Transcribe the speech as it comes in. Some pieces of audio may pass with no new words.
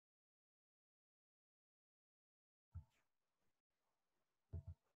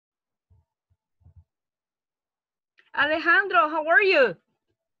Alejandro, how are you?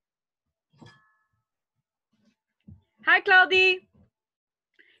 Hi, Claudie.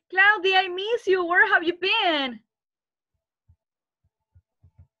 Claudie, I miss you. Where have you been?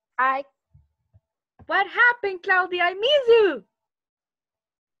 I What happened, Claudia? I miss you.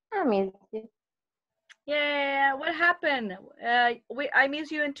 miss you. Yeah, what happened? I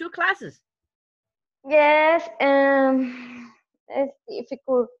miss you in 2 classes. Yes, it's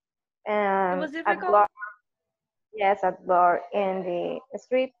difficult. It was At difficult? work, yes, at work in the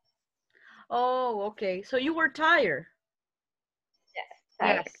street. Oh, okay. So you were tired.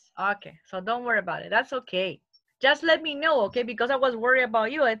 Tired. Yes. Okay. So don't worry about it. That's okay. Just let me know, okay? Because I was worried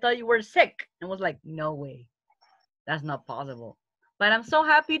about you. I thought you were sick. And was like, no way. That's not possible. But I'm so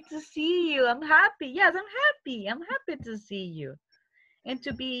happy to see you. I'm happy. Yes, I'm happy. I'm happy to see you and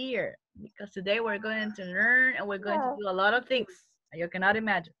to be here because today we're going to learn and we're going to Yeah. do a lot of things you cannot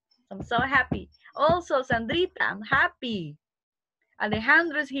imagine. So I'm so happy. Also, Sandrita, I'm happy.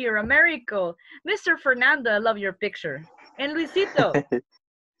 Alejandro's here, Americo. Mr. Fernando, I love your picture. And Luisito,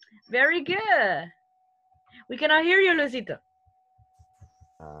 very good. We cannot hear you, Luisito.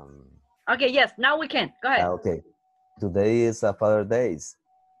 Um, Okay, yes, now we can. Go ahead. okay. Today is Father Days.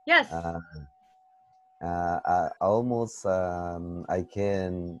 Yes. Almost I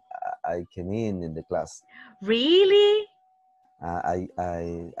can in the class. Really?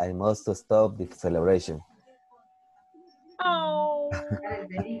 I must stop the celebration. Oh,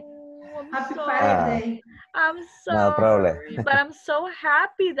 I'm sorry. I'm No problem. sorry, but I'm so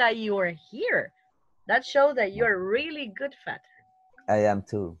happy that you are here. That shows that you're a really good father. I am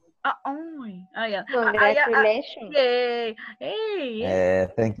too. Oh, yeah. Congratulations. Yay. Hey, yeah.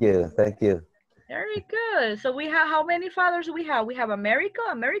 Thank you. Thank you. Very good. So we have, how many fathers we have? We have Americo.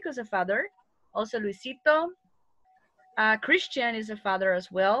 Americo's a father. Also Luisito. Christian is a father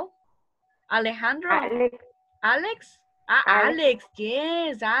as well. Alejandro. Alex. Alex? Alex. Alex.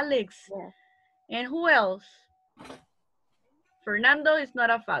 Yes, Alex. Yes. And who else? Fernando is not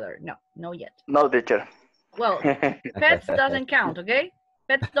a father. No, no yet. No, teacher. Well, pets doesn't count, okay?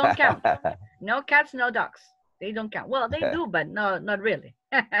 Pets don't count. No cats, no dogs. They don't count. Well, they do, but no, not really.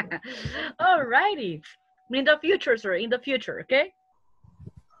 All righty. In the future, sir, in the future, okay?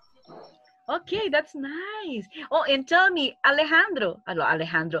 Okay, that's nice. Oh, and tell me, Alejandro,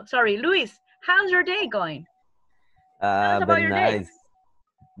 sorry, Luis, how's your day going? Tell us about Very your day. nice.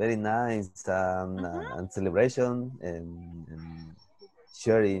 Very nice. And celebration and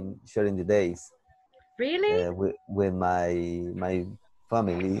sharing the days. Really? With my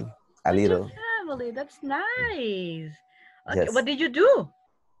family a With your little. family, that's nice. Okay, Yes. what did you do?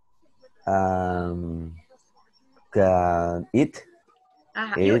 Um, can eat.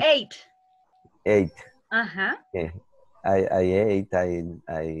 You Eat. ate. Ate. Uh-huh. Yeah. I ate.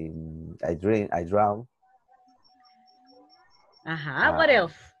 I drink. I drank. Uh-huh. What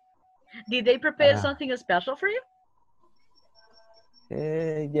else? Did they prepare Uh, something special for you?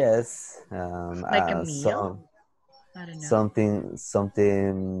 yes. Like a meal? I don't know.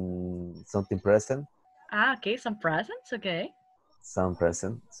 Something present. Okay, some presents, okay. Some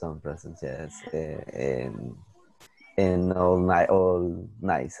presents. Yes. And all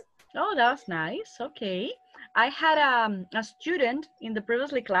nice. Oh, that's nice. Okay. I had a student in the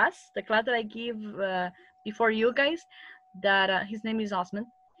previously class, the class that I give before you guys, that his name is Osman.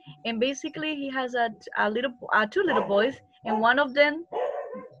 And basically he has two little boys, and one of them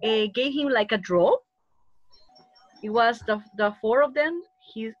gave him like a draw. It was the four of them,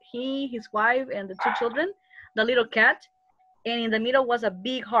 his wife, and the two children, the little cat, and in the middle was a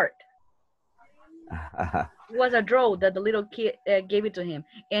big heart. It was a draw that the little kid gave it to him.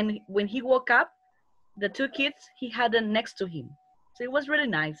 And when he woke up, the two kids, he had them next to him. So it was really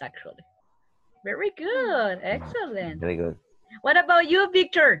nice, actually. Very good. Excellent. Very good. What about you,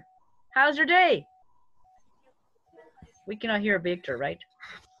 Victor? How's your day? We cannot hear Victor, right?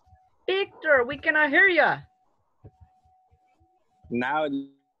 Victor, we cannot hear you. Now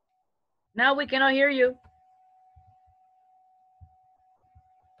we cannot hear you.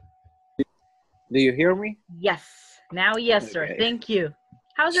 Do you hear me? Yes. Now, yes, Okay. sir. Thank you.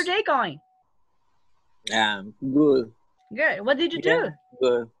 How's your day going? Good. Good. What did you do?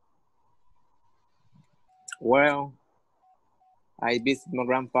 Good. Well, I visit my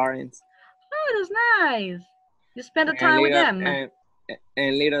grandparents. Oh, that's nice. You spend the time with them.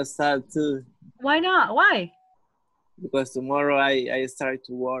 And little sad too. Why not? Why? Because tomorrow I start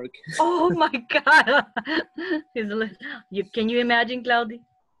to work. Oh my God. Can you imagine, Claudia?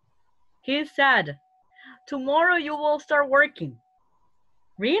 He's sad. Tomorrow you will start working.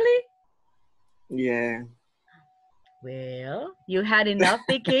 Really? Yeah. Well, you had enough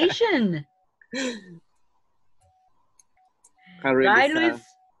vacation. really Right, sad. Luis?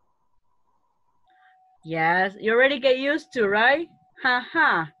 Yes, you already get used to, right?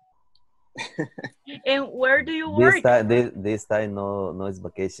 Haha. And where do you work? This time no is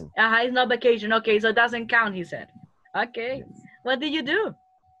vacation. It's not vacation. Okay, so it doesn't count, he said. Okay. Yes. What did you do?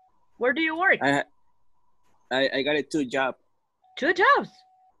 Where do you work? I got a 2 job. 2 jobs.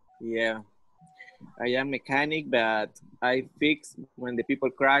 Yeah. I am mechanic, but I fix when the people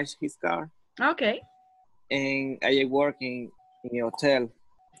crash his car. Okay. And I work in a hotel.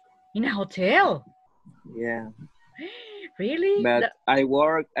 In a hotel? Yeah. Really? But I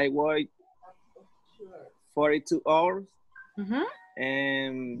work 42 hours. Mm-hmm.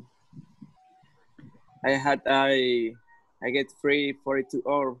 And I get free 42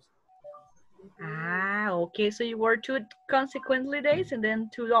 hours. Okay. So you work 2 consequently days and then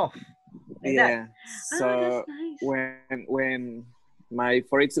 2 off. Like Yeah. that. So That's nice. when my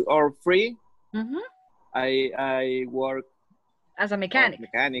 42 hour free, Mm-hmm. I work As a mechanic.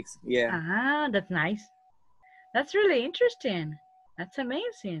 mechanics. Yeah. That's nice. That's really interesting. That's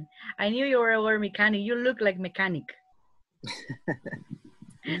amazing. I knew you were a mechanic. You look like mechanic.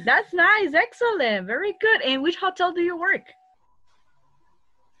 That's nice. Excellent. Very good. In which hotel do you work?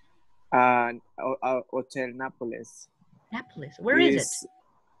 Hotel Nápoles. Nápoles. Where is it?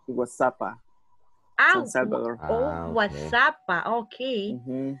 Guasapa, San Salvador. Okay. Guasapa. Okay.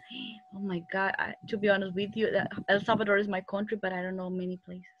 Mm-hmm. Oh my God. To be honest with you, El Salvador is my country, but I don't know many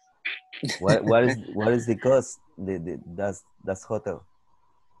places. What is the cost? That's hotel.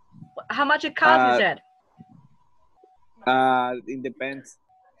 How much it costs, you said? It depends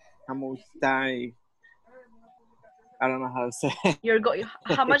how much time. I don't know how to say.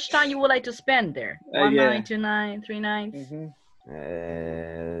 How much time you would like to spend there? 1 night, 2 nights, 3 nights? Mm-hmm.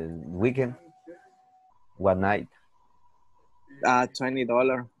 Weekend. 1 night.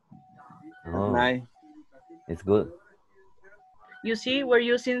 $20 at night. It's good. You see, we're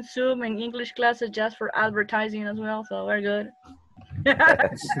using Zoom and English classes just for advertising as well, so we're good.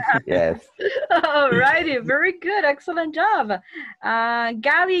 Yes. Alrighty, very good, excellent job.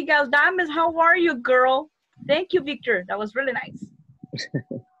 Gaby Galdames, how are you, girl? Thank you, Victor. That was really nice.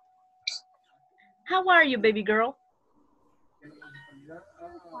 How are you, baby girl?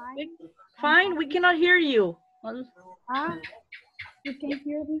 Fine. We cannot hear you. You can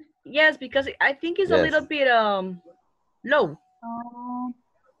hear me? Yes, because I think it's a little bit low.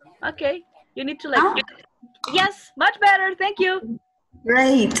 Okay, you need to like. Yes, much better. Thank you.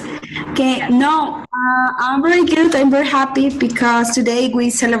 Great. Okay, no, I'm very good. I'm very happy because today we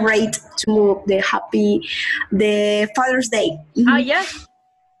celebrate the Father's Day. Yes.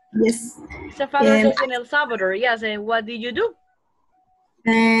 Yes. It's a Father's Day in El Salvador. Yes, and what did you do?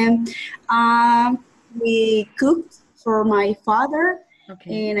 And we cooked for my father,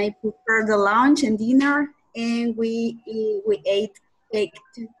 and I prepared the lunch and dinner, and we ate cake.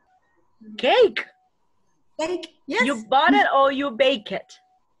 Cake? Cake, yes. You bought it or you bake it?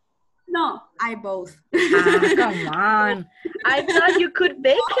 No, I both. Come on. I thought you could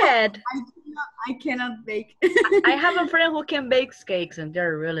bake it. I cannot bake. I have a friend who can bake cakes and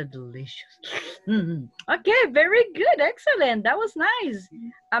they're really delicious. Okay, very good. Excellent. That was nice.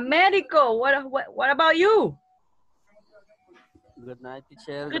 Americo, what about you? Good night,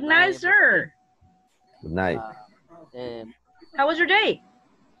 teacher. Good night, sir. Good night. How was your day?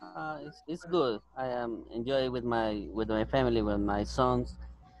 It's good. I am enjoying with my family, with my sons,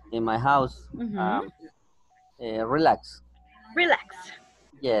 in my house. Relax. Relax.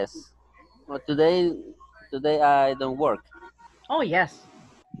 Yes. Well, today I don't work. Oh yes.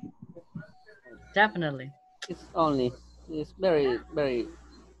 Definitely. It's very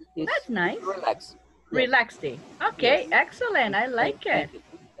That's nice. Relax. Relax day. Okay, excellent. I like it. Thank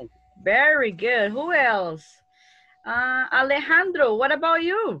you. Very good. Who else? Alejandro, what about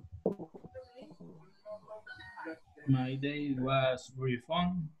you? My day was very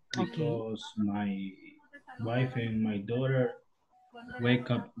fun because my wife and my daughter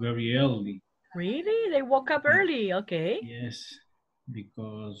wake up very early. Really? They woke up early? Okay. Yes,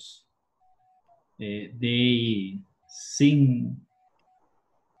 because they sing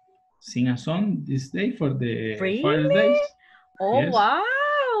a song this day for the Father's Day. Oh, yes.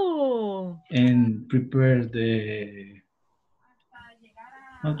 Wow. And prepare the,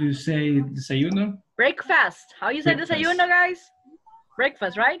 how do you say, desayuno? Breakfast. How you say desayuno, guys?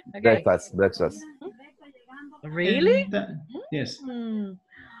 Breakfast, right? Okay. Breakfast. Really? Yes.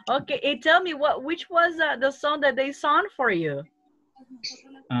 Okay, tell me which was the song that they sang for you?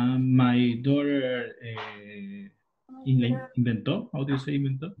 My daughter inventó. How do you say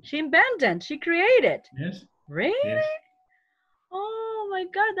inventó? She invented. She created. Yes. Really? Yes. Oh my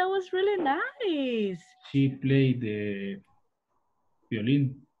God, that was really nice. She played the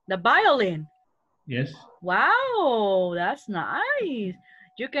violin. The violin. Yes. Wow, that's nice.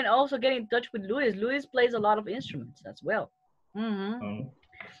 You can also get in touch with Luis. Luis plays a lot of instruments as well. Oh.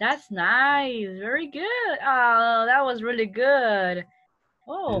 That's nice. Very good. Oh, that was really good.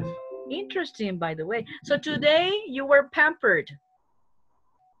 Oh, Yes. interesting, by the way. So today you were pampered.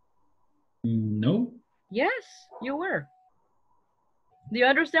 No. Yes, you were. Do you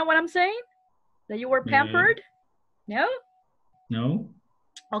understand what I'm saying? That you were pampered? No? No.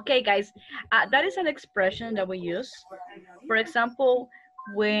 Okay, guys. That is an expression that we use. For example,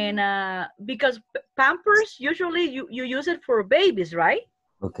 when, because pampers, usually you use it for babies, right?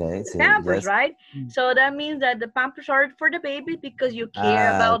 Okay, sí, Pampers, yes. right? So that means that the pampers are for the baby because you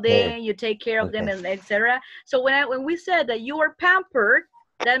care about Okay. them, you take care of them, Okay. and etc. So when we said that you are pampered,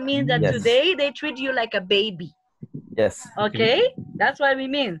 that means that Yes. today they treat you like a baby. Yes. Okay? That's what we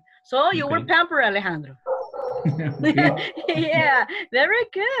mean. So you were Okay. pampered, Alejandro. Okay. Yeah, very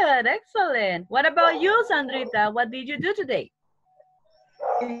good. Excellent. What about you, Sandrita? What did you do today?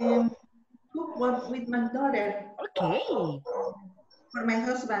 Cook one with my daughter Okay. for my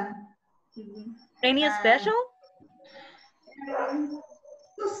husband. Any special?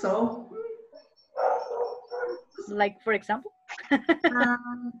 So, Like, for example?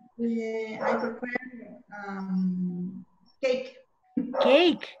 yeah, I prepare cake.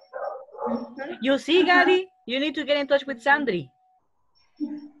 Cake. You see, Gabby, you need to get in touch with Sandri.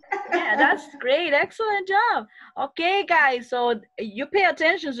 Yeah, that's great. Excellent job. Okay, guys, so you pay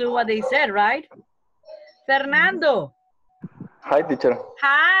attention to what they said, right? Fernando. Hi, teacher.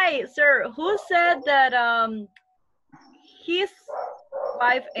 Hi, sir. Who said that his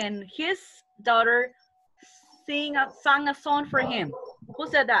wife and his daughter sang a song for him? Who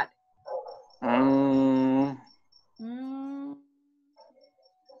said that?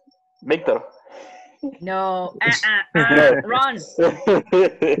 Victor. No. No. Run.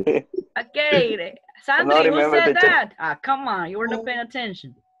 Okay, Sandri, No who remember, said teacher. that? Ah, come on, you were not paying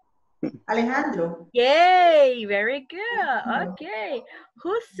attention. Alejandro. Yay, very good. Okay.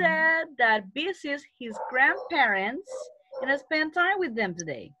 Who said that visits his grandparents and spend time with them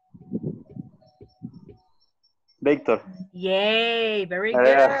today? Victor. Yay, very good.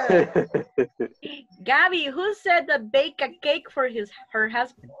 Yeah. Gabby, who said that bake a cake for her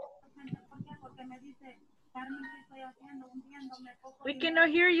husband? We cannot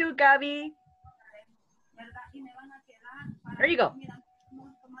hear you, Gabby. There you go.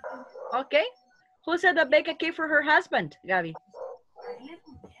 Okay. Who said that bake a cake for her husband, Gabby?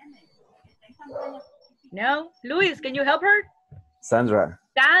 No? Luis, can you help her? Sandra.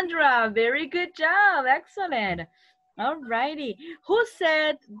 Sandra, very good job. Excellent. All righty. Who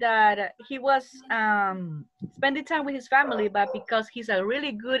said that he was spending time with his family, but because he's a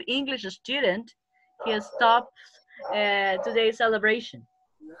really good English student, he stopped today's celebration?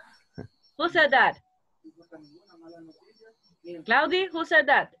 Who said that? Claudia, who said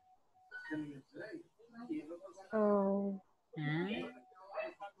that?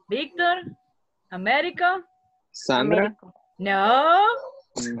 Victor? America? Sandra? America. No.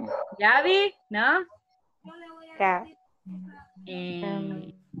 Mm. Gabby? No.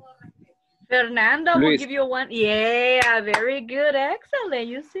 Fernanda will Luis. give you one. Yeah, very good. Excellent.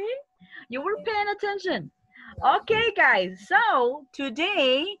 You see? You were paying attention. Okay, guys. So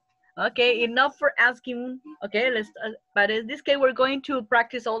today, okay, enough for asking. Okay, let's. But in this case, we're going to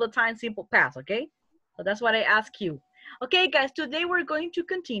practice all the time simple past. Okay, so that's what I ask you. Okay, guys. Today we're going to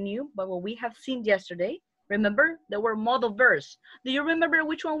continue, but what we have seen yesterday. Remember, there were modal verbs. Do you remember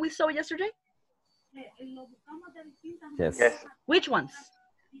which one we saw yesterday? Yes. Yes. Which ones?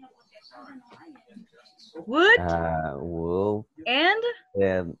 Would Will and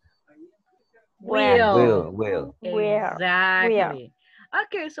and will. will. Exactly.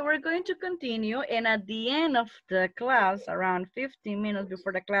 Okay, so we're going to continue, and at the end of the class, around 15 minutes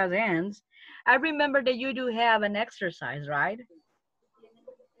before the class ends, I remember that you do have an exercise, right?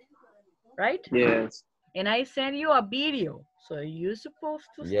 Right? Yes. And I sent you a video, so you're supposed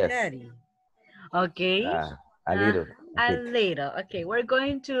to Yes. study. Okay? A little. A bit. little. Okay, we're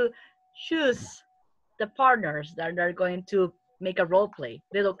going to choose the partners that are going to make a role play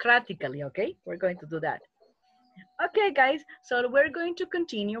democratically, okay? We're going to do that. Okay, guys, so we're going to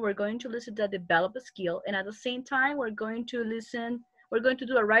continue. We're going to listen to develop a skill, and at the same time, we're going to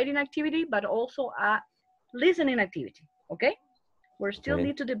do a writing activity, but also a listening activity, okay? We still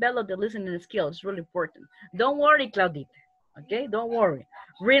need to develop the listening skill. It's really important. Don't worry, Claudita, okay? Don't worry.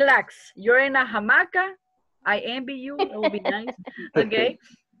 Relax. You're in a hamaca. I envy you. It will be nice, okay?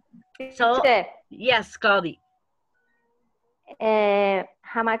 So, yes, Claudia.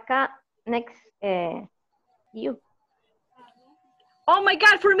 Hamaca next you. Oh my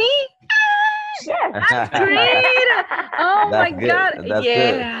God, for me? Yes. That's great. Oh my That's good. God. That's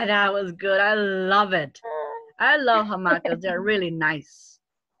Yeah, good. that was good. I love it. I love hamacas. They're really nice.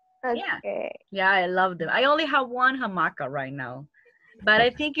 Yeah. Okay. Yeah, I love them. I only have one hamaca right now, but I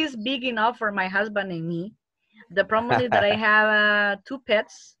think it's big enough for my husband and me. The problem is that I have 2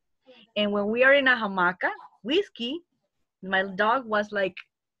 pets, and when we are in a hamaca, Whiskey, my dog, was like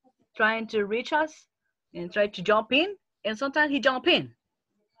trying to reach us and try to jump in, and sometimes he jump in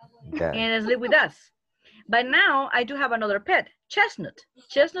Yeah. and sleep with us. But now I do have another pet, Chestnut.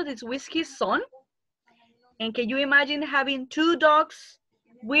 Chestnut is Whiskey's son, and can you imagine having 2 dogs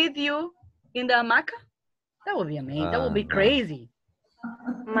with you in the hamaca? That would be amazing. That would be No. crazy.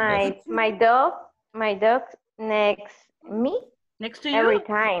 My dog next me Next to you? every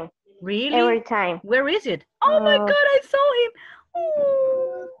time. Really? Every time. Where is it? Oh my Uh, God, I saw him.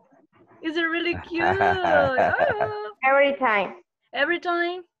 Oh, is it really cute? Oh, every time. every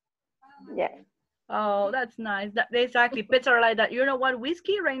time? Yes. Oh, that's nice. Exactly. Pets are like that. You know what,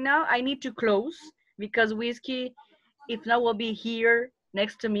 Whiskey, right now, I need to close because Whiskey, if not, will be here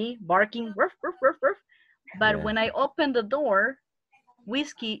next to me barking. Ruff, ruff, ruff, ruff. But Yeah. when I open the door,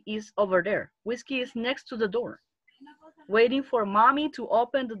 Whiskey is over there. Whiskey is next to the door, waiting for mommy to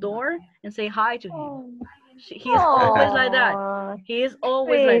open the door and say hi to him. He is always like that. Oh, He is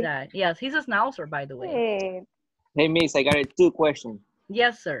always like sweet, that. Yes, he's a schnauzer, by the way. sweet. Hey, Miss, I got 2 questions.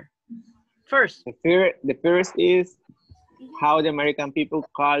 Yes, sir. First, The first is how the American people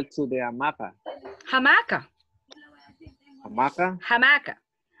call to the hamaca. hamaca. Hamaca? Hamaca.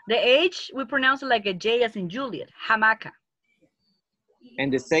 The H, we pronounce it like a J as in Juliet. Hamaca.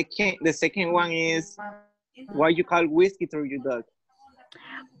 And the second one is why you call Whiskey to your dog?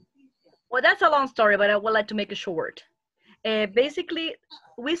 Well, that's a long story, but I would like to make it short. Basically,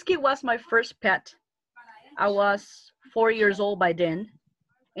 Whiskey was my first pet. I was 4 years old by then,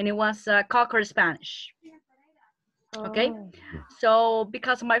 and it was Cocker Spanish. Okay, Oh. so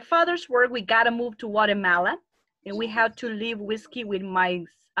because of my father's work, we got to move to Guatemala, and we had to leave Whiskey with my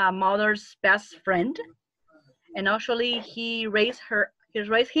mother's best friend. And actually, he raised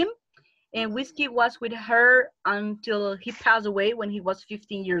him, and Whiskey was with her until he passed away when he was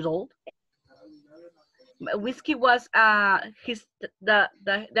 15 years old. Whiskey was the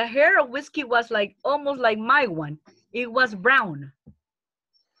hair of Whiskey was like almost like my one. It was brown.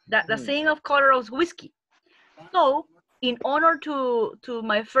 The same of color of Whiskey. So in honor to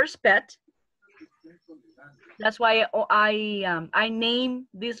my first pet, that's why I named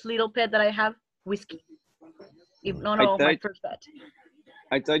this little pet that I have Whiskey. In honor of my first pet.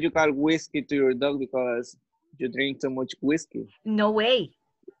 I thought you called Whiskey to your dog because you drink too much whiskey. No way.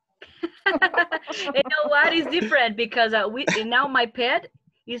 You know what? It's different because now my pet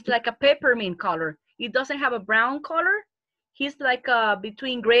is like a peppermint color. It doesn't have a brown color. He's like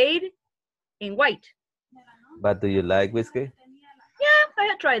between gray and white. But do you like whiskey? Yeah, I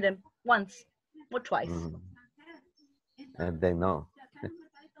had tried them once or twice. And they know.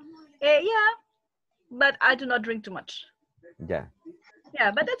 Yeah, but I do not drink too much. Yeah.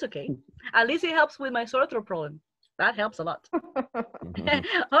 Yeah, but that's okay. At least it helps with my sore throat problem. That helps a lot.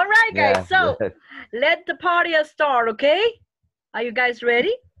 All right, guys. Yeah. So let the party start, okay? Are you guys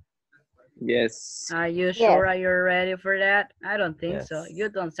ready? Yes. Are you sure? Are you ready for that? I don't think so. Yes. You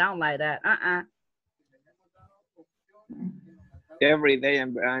don't sound like that. Every day,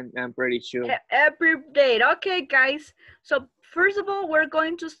 I'm pretty sure. Every day. Okay, guys. So first of all, we're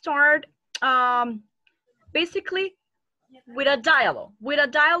going to start basically with a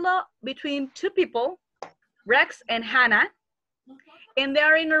dialogue between 2 people, Rex and Hannah, and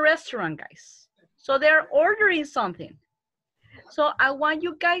they're in a restaurant, guys. So they're ordering something. So I want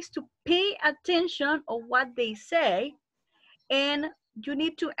you guys to pay attention of what they say, and you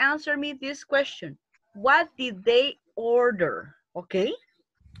need to answer me this question. What did they order? Okay?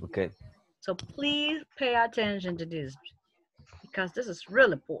 Okay. So please pay attention to this because this is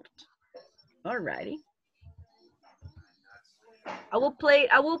really important. All righty. I will play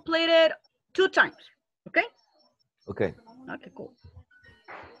it 2 times. Okay? Okay. Okay, cool.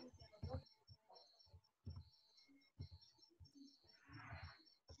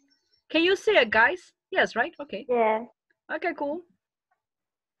 Can you see it, guys? Yes, right? Okay. Yeah. Okay, cool.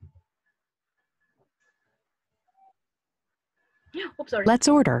 Oops, sorry. Let's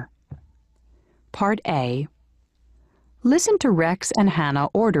order. Part A. Listen to Rex and Hannah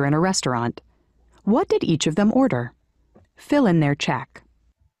order in a restaurant. What did each of them order? Fill in their check.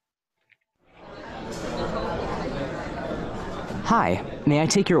 Hi, may I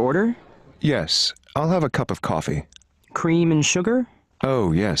take your order? Yes, I'll have a cup of coffee. Cream and sugar?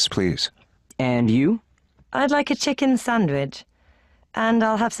 Oh, yes, please. And you? I'd like a chicken sandwich. And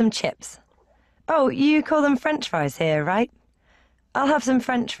I'll have some chips. Oh, you call them French fries here, right? I'll have some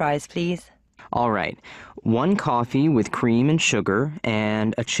French fries, please. All right. 1 coffee with cream and sugar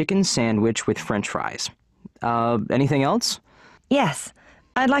and a chicken sandwich with French fries. Anything else? Yes.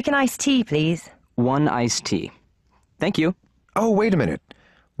 I'd like an iced tea, please. 1 iced tea. Thank you. Oh, wait a minute.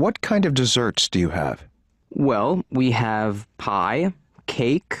 What kind of desserts do you have? Well, we have pie,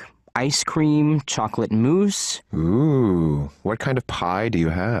 cake, ice cream, chocolate mousse. Ooh, what kind of pie do you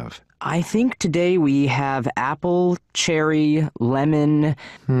have? I think today we have apple, cherry, lemon.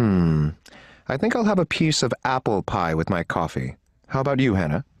 I think I'll have a piece of apple pie with my coffee. How about you,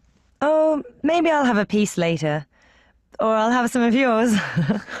 Hannah? Oh, maybe I'll have a piece later. Or I'll have some of yours.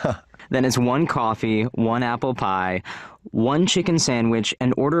 Then it's 1 coffee, 1 apple pie, 1 chicken sandwich,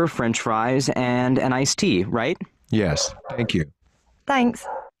 an order of French fries, and an iced tea, right? Yes, thank you. Thanks.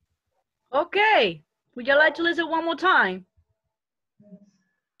 Okay. Would you like to listen one more time?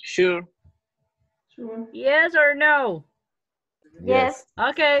 Sure. Yes or no? Yes.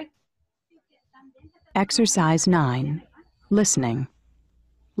 Okay. Exercise 9. Listening.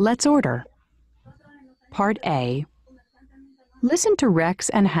 Let's order. Part A. Listen to Rex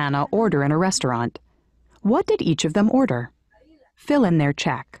and Hannah order in a restaurant. What did each of them order? Fill in their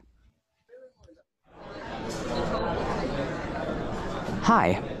check.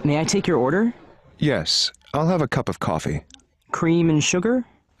 Hi, may I take your order? Yes, I'll have a cup of coffee. Cream and sugar?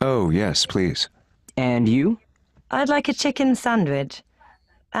 Oh, yes, please. And you? I'd like a chicken sandwich.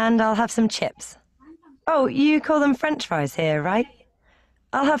 And I'll have some chips. Oh, you call them French fries here, right?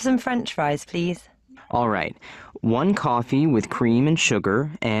 I'll have some French fries, please. All right. 1 coffee with cream and sugar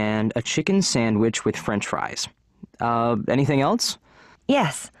and a chicken sandwich with French fries. Anything else?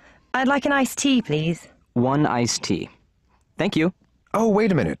 Yes. I'd like an iced tea, please. 1 iced tea. Thank you. Oh,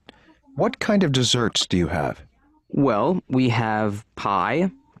 wait a minute. What kind of desserts do you have? Well, we have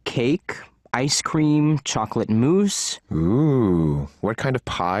pie, cake, ice cream, chocolate mousse. Ooh, what kind of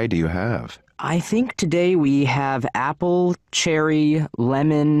pie do you have? I think today we have apple, cherry,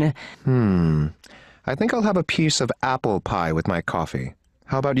 lemon. I think I'll have a piece of apple pie with my coffee.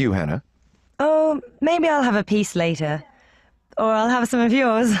 How about you, Hannah? Oh, maybe I'll have a piece later. Or I'll have some of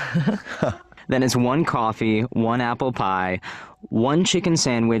yours. Then it's 1 coffee, 1 apple pie, 1 chicken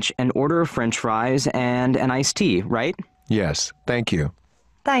sandwich, an order of French fries, and an iced tea, right? Yes, thank you.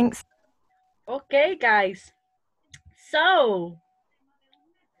 Thanks. Okay, guys. So,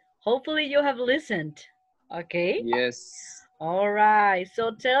 hopefully you have listened. Okay? Yes. All right.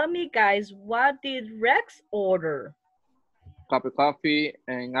 So tell me, guys, what did Rex order? Cup of coffee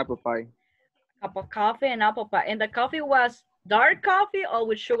and apple pie. Cup of coffee and apple pie. And the coffee was dark coffee or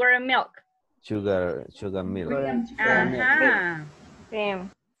with sugar and milk? Sugar milk. Cream.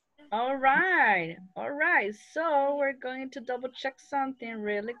 All right. All right. So we're going to double check something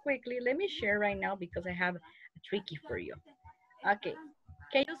really quickly. Let me share right now because I have a tricky for you. Okay.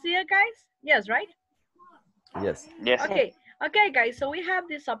 Can you see it, guys? Yes, right? Yes. Yes. Okay. Okay, guys. So we have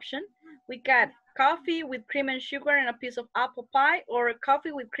this option. We got coffee with cream and sugar and a piece of apple pie, or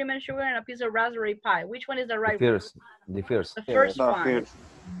coffee with cream and sugar and a piece of raspberry pie. Which one is the right one? The first. The first The one. first.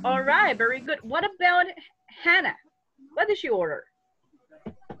 All right, very good. What about Hannah? What did she order?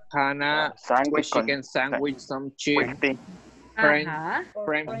 Hannah, Sandwich. chicken sandwich, some chips, With tea.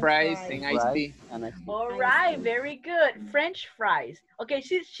 French fries, and iced tea. All right, very good. French fries. Okay,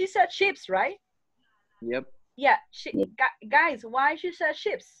 she said chips, right? Yep. Yeah, guys, why she said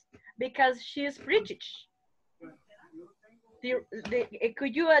chips? Because she's British.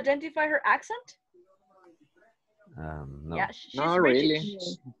 Could you identify her accent? No. Yeah, she's Not British.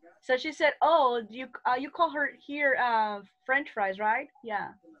 really. So she said, "Oh, you call her here French fries, right?"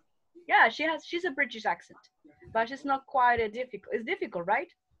 Yeah, yeah. She's a British accent, but she's not quite a difficult. It's difficult,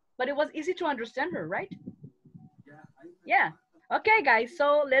 right? But it was easy to understand her, right? Yeah. Okay, guys.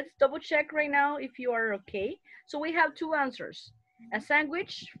 So let's double check right now if you are okay. So we have 2 answers: a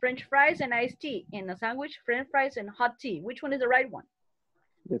sandwich, French fries, and iced tea, and a sandwich, French fries, and hot tea. Which one is the right one?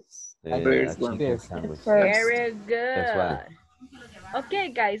 Yes. A chicken sandwich. Very good. That's why. Okay,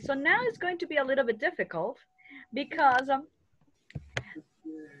 guys, so now it's going to be a little bit difficult because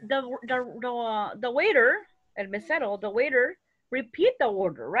the waiter, el mesero, the waiter, repeat the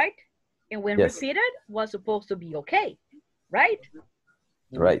order, right? And when repeated, was supposed to be okay, right?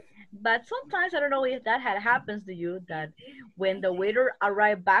 Right. But sometimes, I don't know if that happens to you, that when the waiter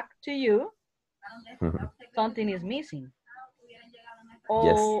arrived back to you, something is missing.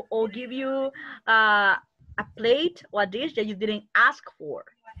 Or give you a plate or a dish that you didn't ask for.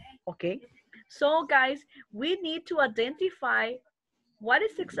 Okay, so guys, we need to identify what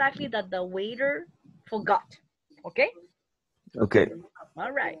is exactly that the waiter forgot. Okay, Okay.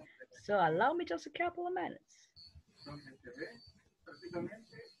 All right. So allow me just a couple of minutes.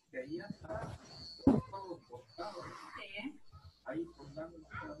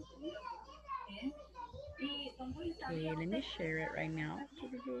 Okay, let me share it right now.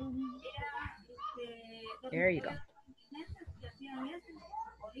 There you go.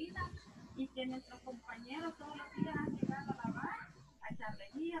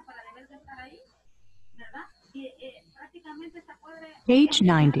 Page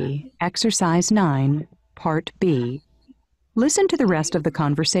 90, Exercise 9, Part B. Listen to the rest of the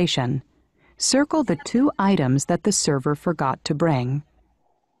conversation. Circle the 2 items that the server forgot to bring.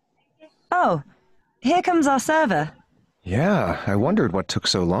 Oh, here comes our server. Yeah, I wondered what took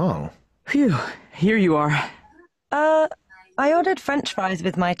so long. Phew, here you are. I ordered French fries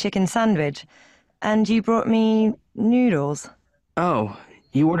with my chicken sandwich, and you brought me noodles. Oh,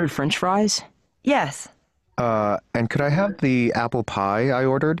 you ordered French fries? Yes. And could I have the apple pie I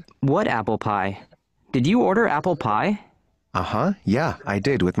ordered? What apple pie? Did you order apple pie? Uh-huh, yeah, I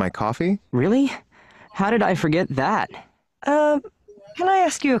did with my coffee. Really? How did I forget that? Can I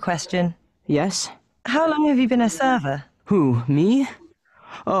ask you a question? Yes? How long have you been a server? Who, me?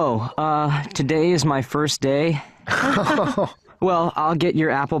 Oh, today is my first day. Well, I'll get your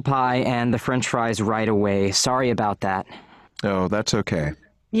apple pie and the French fries right away. Sorry about that. Oh, that's okay.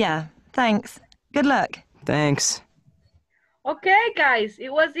 Yeah, thanks. Good luck. Thanks. Okay, guys,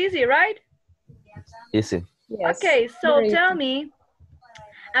 it was easy, right? Easy. Yes. Okay, so very tell easy. me,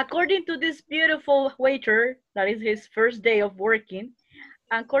 according to this beautiful waiter, that is his first day of working,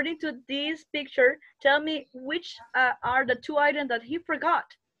 according to this picture, tell me which are the 2 items that he forgot.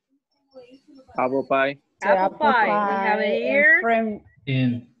 Apple pie. The Apple pie. We have it here.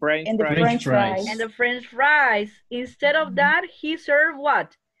 In French the fries. French fries. And the French fries. Instead of that, he served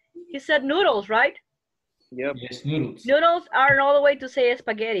what? He said noodles, right? Yep. Yes, noodles. Noodles are another way to say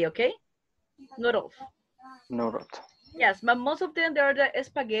spaghetti, okay? Noodles. Noodles. Yes, but most of them, they're the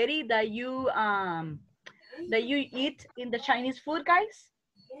spaghetti that you eat in the Chinese food, guys.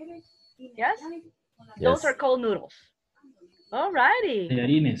 Yes? Those are called noodles. All righty.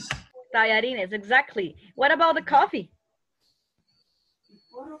 Tallarines. Tallarines, exactly. What about the coffee?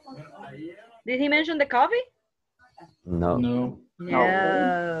 Did he mention the coffee? No. No.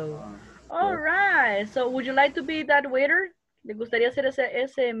 No. All right. So would you like to be that waiter? ¿Le gustaría ser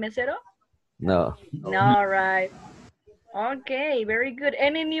ese mesero? No. No. All right. Okay, very good.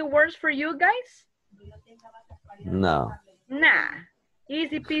 Any new words for you guys? No. Nah.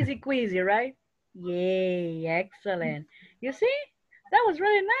 Easy peasy queasy, right? Yay, excellent. You see? That was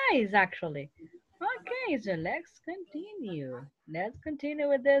really nice, actually. Okay, so let's continue. Let's continue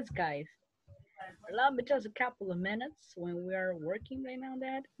with this, guys. Allow me just a couple of minutes when we are working right now,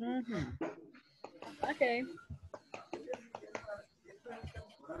 Dad. Okay.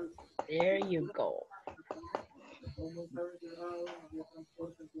 There you go.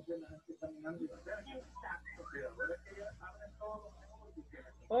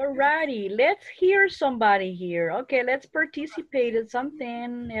 Alrighty, let's hear somebody here. Okay, let's participate in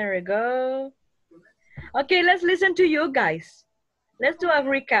something. There we go. Okay, let's listen to you guys. Let's do a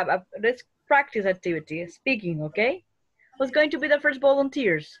recap. Let's practice activity, speaking, okay? Who's going to be the first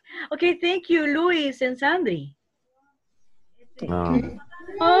volunteers? Okay, thank you, Luis and Sandri.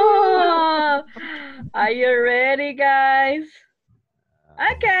 Oh, are you ready, guys?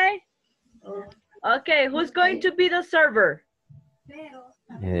 Okay. Okay, who's going to be the server?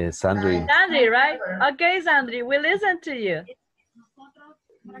 Sandri. Sandri, right? Okay, Sandri, we listen to you.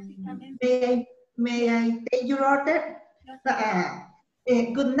 May I take your order?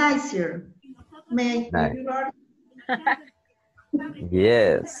 Good night, sir. May I take your order?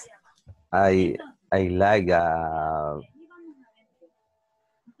 Yes. I like no.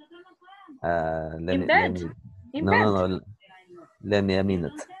 Let me a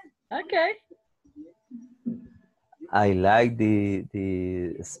minute. Okay. I like the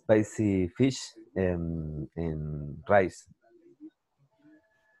spicy fish and rice.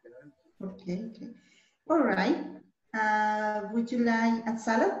 Okay. All right. Would you like a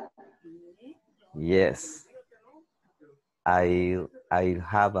salad? Yes. I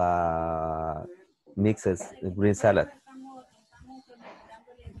have a mixed green salad.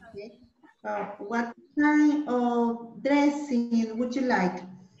 Okay. What kind of dressing would you like?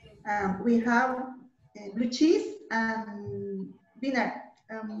 We have blue cheese and vinaigrette.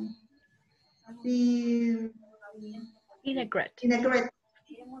 Vinaigrette.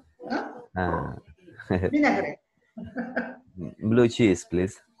 Huh? Vinaigrette. Blue cheese,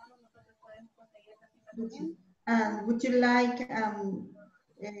 please. And would you like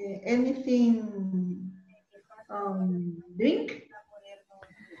anything drink?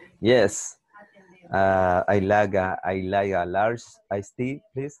 Yes. I like a large iced tea,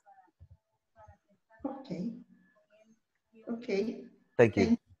 please. Okay. Okay. Thank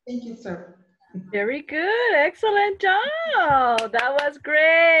you. Thank you, sir. Very good. Excellent job. That was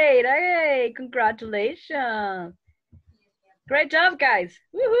great. Hey, congratulations. Great job, guys.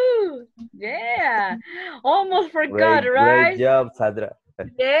 Woohoo. Yeah. Almost forgot, right? Great job, Sandra.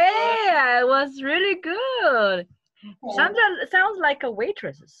 Yeah, it was really good. Sandra sounds like a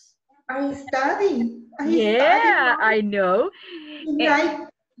waitress. I study. Yeah, I know. Tonight.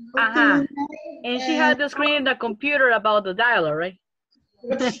 Uh-huh. And she had the screen in the computer about the dialer, right?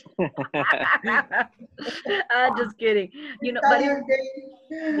 I'm just kidding. You know, but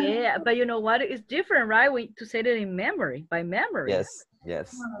yeah, but you know what? It's different, right? To say that in memory, by memory. Yes,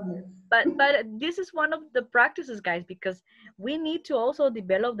 yes. But this is one of the practices, guys, because we need to also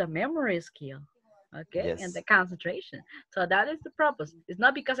develop the memory skill, okay, Yes. and the concentration. So that is the purpose. It's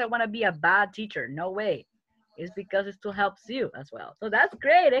not because I want to be a bad teacher. No way. It's because it still helps you as well. So that's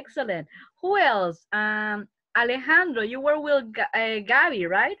great. Excellent. Who else? Alejandro, you were with Gabby,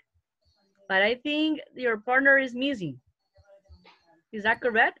 right? But I think your partner is missing. Is that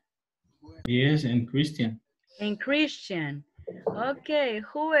correct? Yes, and Christian. And Christian. Okay,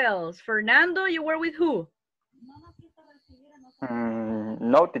 who else? Fernando, you were with who?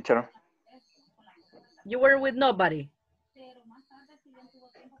 No, teacher. You were with nobody.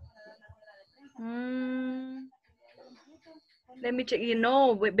 Let me check. You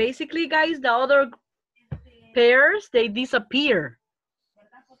know, basically, guys, the other pairs, they disappear.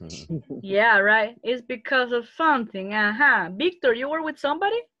 Yeah, right. It's because of something. Victor, you were with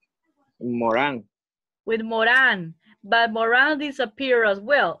somebody? Moran. With Moran. But Moran disappeared as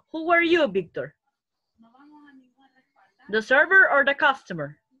well. Who were you, Victor? The server or the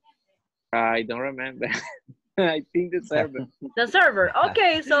customer? I don't remember. I think the server. The server.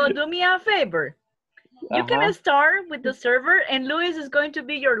 Okay, so do me a favor. You can start with the server and Luis is going to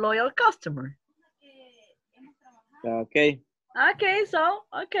be your loyal customer. Okay. Okay,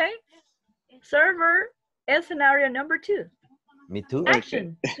 okay. Server is scenario number 2. Me too?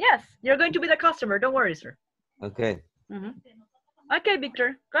 Action. Okay. Yes, you're going to be the customer. Don't worry, sir. Okay. Okay,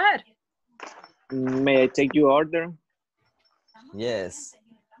 Victor, go ahead. May I take your order? Yes.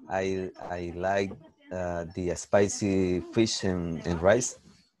 I like the spicy fish and rice.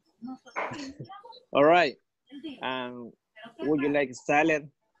 All right. Would you like salad?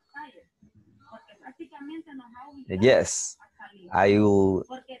 Yes. I'll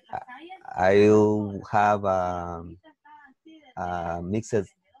have a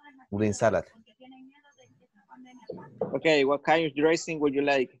mixed green salad. Okay, what kind of dressing would you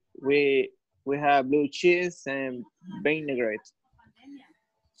like? We have blue cheese and vinaigrette.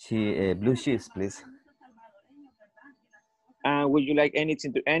 Blue cheese, please. Would you like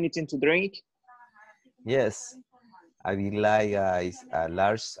anything to drink? Yes. I would like a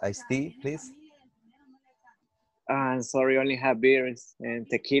large iced tea, please. Sorry, only have beers and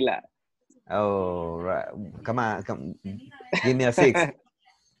tequila. Oh, right. Come on. Give me a 6.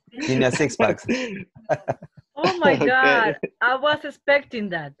 Give me a 6-pack. Oh my God. I was expecting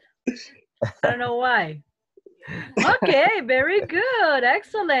that. I don't know why. Okay, very good.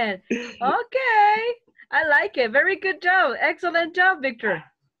 Excellent. Okay. I like it. Very good job. Excellent job, Victor.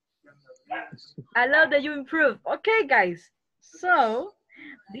 I love that you improved. Okay, guys. So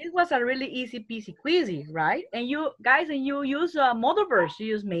this was a really easy peasy quizzy, right? And you guys, you use modal verbs. You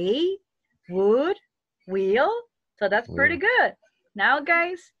use may, would, will. So that's pretty good. Now,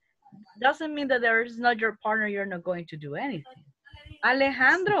 guys, doesn't mean that there is not your partner. You're not going to do anything.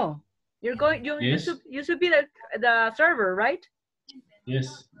 Alejandro, you should be the server, right?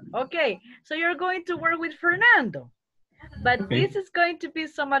 Yes. Okay, so you're going to work with Fernando. But this is going to be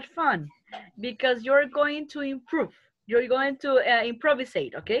so much fun because you're going to improve. You're going to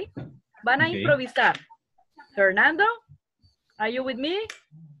improvisate, okay? Van a improvisar. Fernando, are you with me?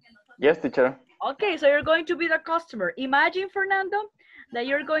 Yes, teacher. Okay, so you're going to be the customer. Imagine, Fernando, that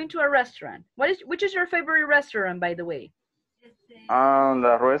you're going to a restaurant. Which is your favorite restaurant, by the way?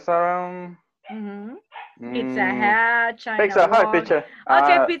 The restaurant. Pizza Hut, China Pizza Hut, Walk. teacher.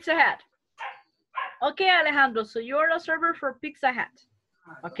 Okay, Pizza Hut. Okay, Alejandro, so you're a server for Pizza Hut.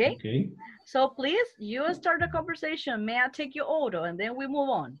 Okay? Okay. So please, you start the conversation. May I take your order? And then we move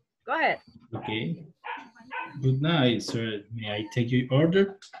on. Go ahead. Okay. Good night, sir. May I take your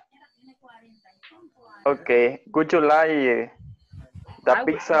order? Okay. Would you like the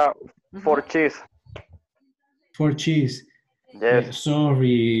pizza for cheese? For cheese. Yes.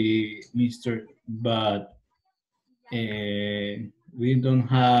 Sorry, mister, but we don't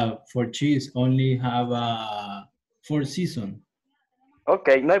have for cheese, only have for season.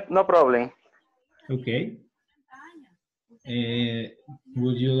 Okay, no problem. Okay.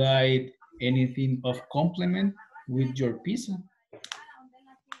 Would you like anything of complement with your pizza?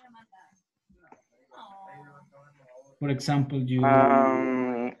 For example, you...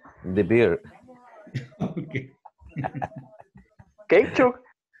 The beer. Okay. Ketchup.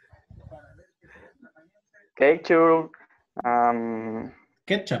 Ketchup.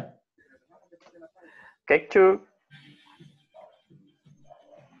 Ketchup. Ketchup.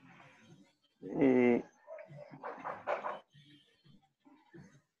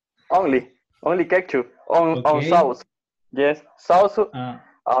 Only ketchup on sauce. Yes, sauce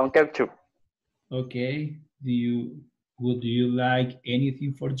on ketchup. Okay. Would you like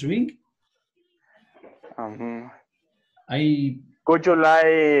anything for drink? Could you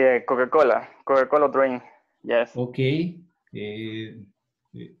like Coca-Cola? Coca-Cola drink. Yes. Okay.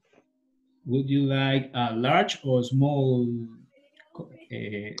 Would you like a large or small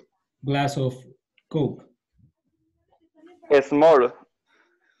glass of Coke? Small.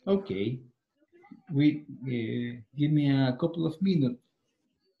 Okay. Give me a couple of minutes,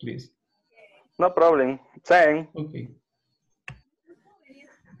 please. No problem. Same. Okay.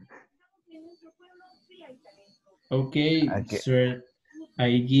 Okay, sir.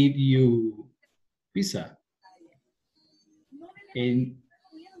 I give you pizza. And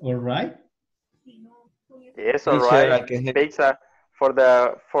all right. Yes, all right. Pizza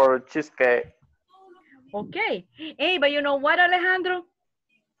for cheesecake. Okay. Hey, but you know what, Alejandro?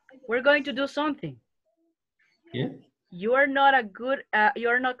 We're going to do something. Yeah. You are not a good, you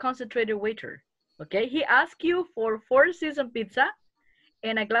are not concentrated waiter. Okay. He asked you for 4-season pizza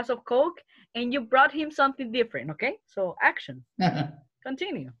and a glass of Coke, and you brought him something different. Okay. So action.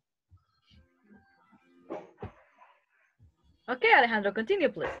 Continue. Okay, Alejandro, continue,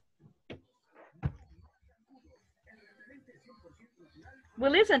 please. We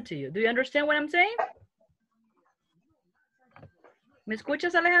listen to you. Do you understand what I'm saying? ¿Me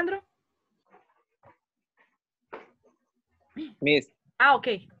escuchas, Alejandro? Miss. Ah,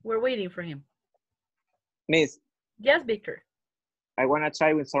 okay. We're waiting for him. Miss. Yes, Victor. I want to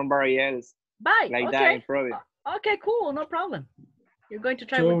try with somebody else. Bye. Like okay. that, improve it. Okay, cool. No problem. You're going to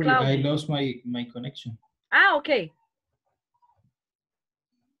try Sorry, with Claudia. I lost my connection. Ah, okay.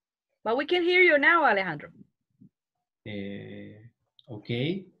 But we can hear you now, Alejandro.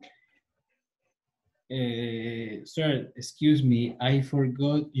 Okay. Sir, excuse me. I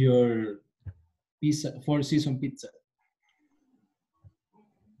forgot your pizza, 4-season pizza.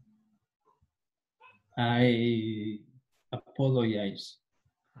 I apologize.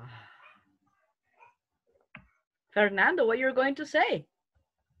 Fernando, what you're going to say?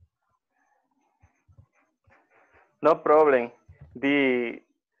 No problem.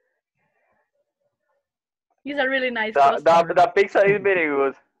 He's a really nice customer. The pizza is very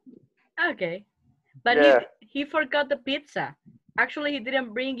good. Okay. But yeah. he forgot the pizza. Actually, he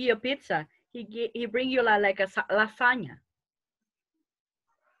didn't bring you a pizza. He bring you like a lasagna.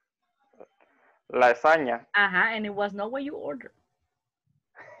 Lasagna. And it was not what you ordered.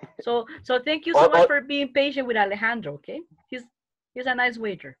 So thank you so much for being patient with Alejandro, okay? He's a nice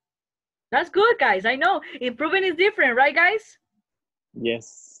waiter. That's good, guys. I know. Improving is different, right, guys?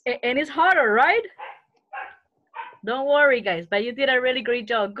 Yes. And it's harder, right? Don't worry, guys, but you did a really great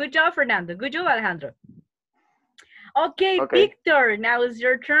job. Good job, Fernando. Good job, Alejandro. Okay, Victor, now it's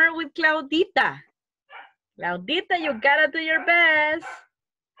your turn with Claudita. Claudita, you gotta do your best.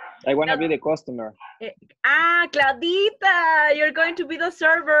 I want to be the customer. Claudita, you're going to be the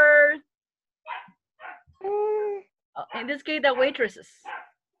server. In this case, the waitresses.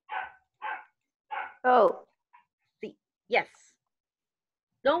 Oh. Yes.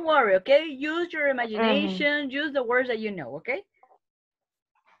 Don't worry, okay? Use your imagination, use the words that you know, okay?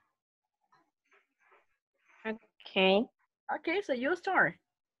 Okay. Okay, so you start.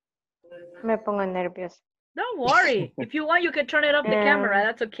 Me pongo nerviosa. Don't worry. If you want, you can turn it up the camera.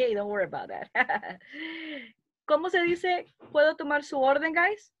 That's okay. Don't worry about that. ¿Cómo se dice? ¿Puedo tomar su orden,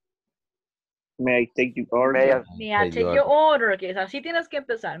 guys? May I take your order? May I take your order? Okay, so así tienes que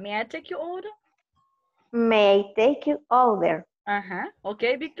empezar. May I take your order? May I take your order?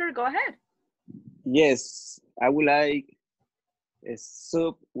 Okay, Victor, go ahead. Yes, I would like a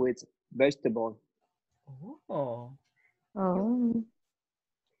soup with vegetable. Oh.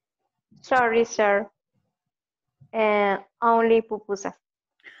 Sorry, sir. Only pupusas.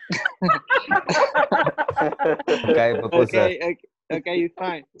 Okay, pupusas. Okay,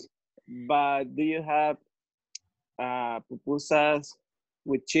 fine. But do you have pupusas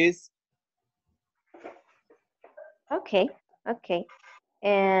with cheese? Okay. Okay.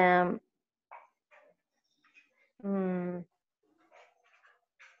 Um, mm,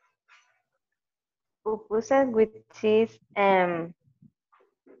 pupusas with cheese.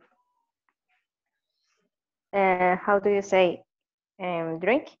 How do you say?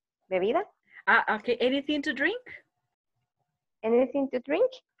 Drink? Bebida? Okay, anything to drink? Anything to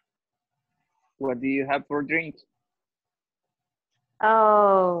drink? What do you have for drink?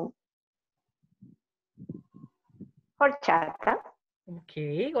 Oh, horchata.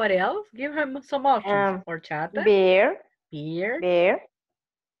 Okay, what else? Give him some options. Horchata. Beer. Beer. Beer.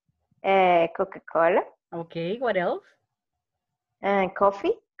 Coca-Cola. Okay, what else?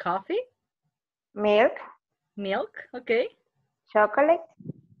 Coffee. Coffee. Milk. Milk, okay. Chocolate.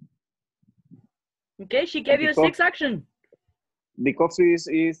 Okay, she gave you 6 actions. The coffee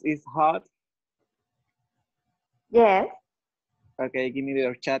is hot. Yes. Okay, give me the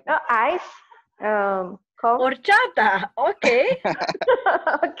horchata. No, ice. Horchata, okay.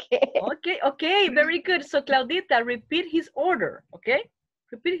 Okay. Okay, very good. So Claudita, repeat his order, okay?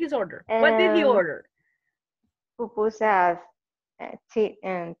 Repeat his order. What did he order? Pupusas, cheese.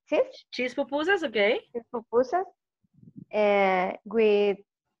 Cheese pupusas, okay. Cheese pupusas with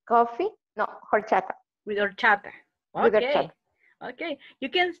coffee. No, horchata. With horchata. With Okay. horchata. Okay. You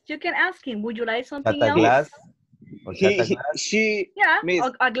can ask him, would you like something Horchata else? glass. Horchata glass. Yeah,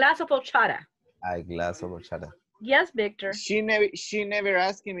 a glass of horchata. A glass of horchata. Yes, Victor. She never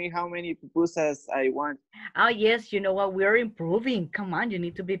asked me how many pupusas I want. Oh, yes, you know what? We're improving. Come on, you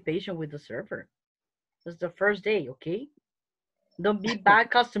need to be patient with the server. It's the first day, okay? Don't be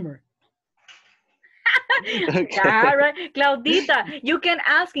bad customer. Okay. All right. Claudita, you can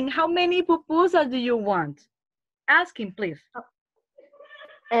ask him, how many pupusas do you want? Ask him, please.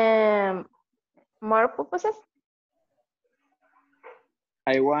 More pupusas?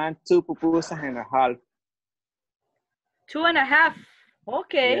 I want 2 pupusas and a half. 2.5.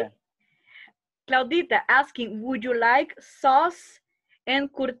 Okay. Yeah. Claudita asking, would you like sauce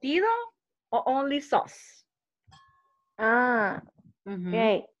encurtido or only sauce?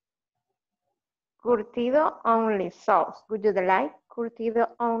 Okay. Curtido only sauce. Would you like curtido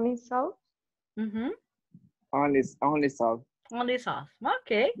only sauce? Only sauce. Only sauce.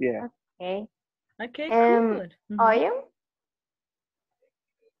 Okay. Yeah. Okay. Okay, good. Onion?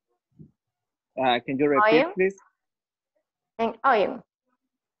 Can you repeat, please? And onion.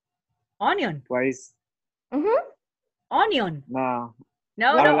 Onion. What is? Onion. No.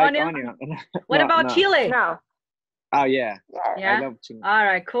 No, I no like onion. onion. What No, about no. chili? No. Oh yeah. Yeah. I love chili. All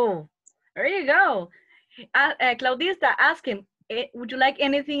right, cool. There you go. Claudista, ask him, would you like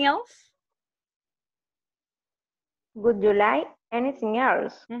anything else? Would you like anything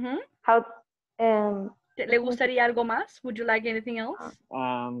else? How? ¿Le gustaría algo más? Would you like anything else?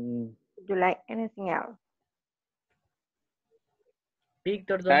 Would you like anything else?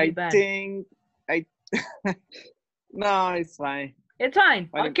 Victor, don't be bad. No, it's fine. It's fine.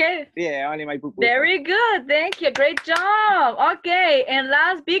 Only, okay. Yeah, only my pupusas. Very good. Thank you. Great job. Okay. And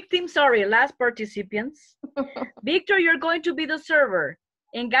last last participants. Victor, you're going to be the server.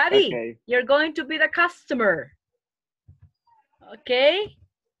 And Gabby, you're going to be the customer. Okay.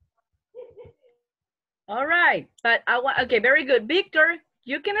 All right. But I want, okay, very good. Victor,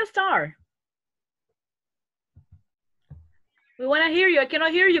 you can start. We want to hear you. I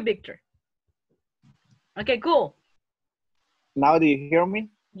cannot hear you, Victor. Okay, cool. Now do you hear me?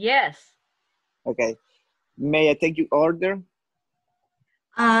 Yes. Okay. May I take your order?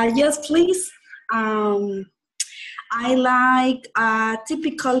 Yes, please. I like a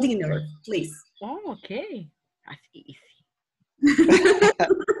typical dinner, please. Oh, okay. That's easy.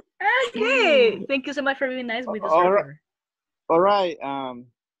 Okay. Thank you so much for being nice with the server. All right.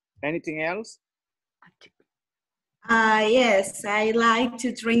 Anything else? Yes, I like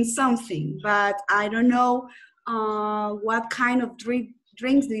to drink something, but I don't know what kind of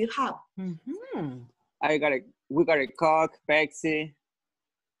drinks do you have? We got a Coke, Pepsi,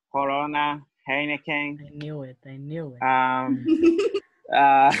 Corona, Heineken. I knew it.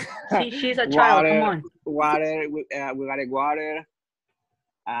 She's a child. Come on. Water. We got a water.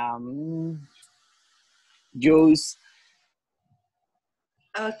 Juice.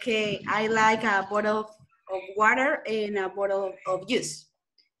 Okay, I like a bottle of water and a bottle of juice.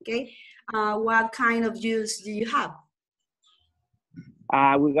 Okay, what kind of juice do you have?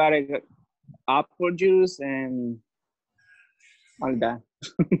 We got a apple juice and all that.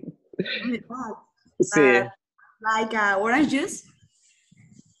 Sí. Like orange juice?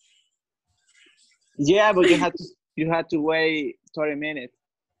 Yeah, but you had to wait 30 minutes.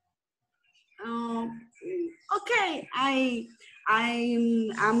 Okay,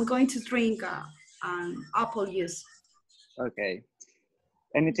 I'm going to drink apple juice. Okay.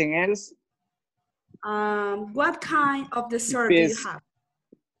 Anything else? What kind of dessert do you have?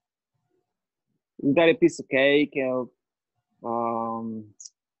 We got a piece of cake, I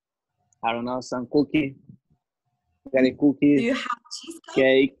don't know, some cookie. We got a cookie. Do you have cheesecake?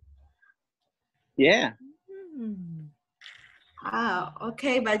 Cake. Yeah. Ah,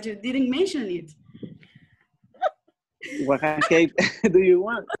 okay, but you didn't mention it. What kind of cake do you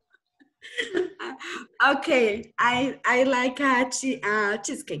want? Okay, I like a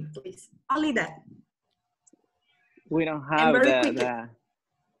cheesecake, please. Only that. We don't have very the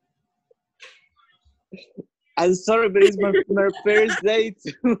I'm sorry, but it's my first day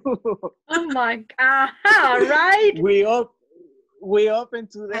too. Oh my God! Right? We open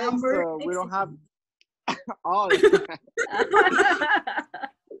today, so we don't have all.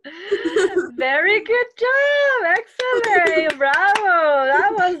 Very good job! Excellent! Bravo!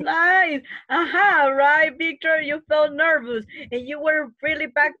 That was nice. Right, Victor. You felt nervous, and you were a really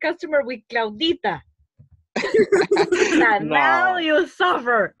bad customer with Claudita. And now you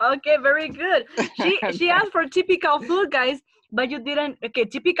suffer. Okay, very good. She asked for typical food, guys, but you didn't. Okay,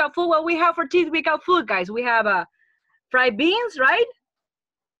 typical food. What we have for typical food, guys? We have fried beans, right?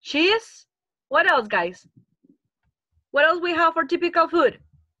 Cheese. What else, guys? What else we have for typical food?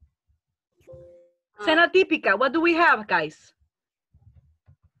 Cena típica. What do we have, guys?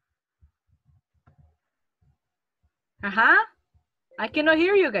 I cannot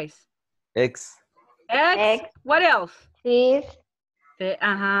hear you guys. Eggs. Eggs. What else? Cheese.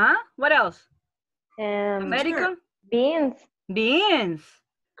 What else? American. Beans. Beans.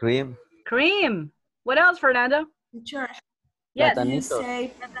 Cream. Cream. What else, Fernando? Sure. Yes. You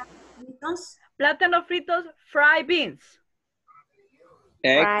say fritos? Plátano fritos, fried beans.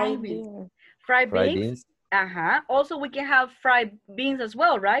 Fried beans. Fried beans. Also, we can have fried beans as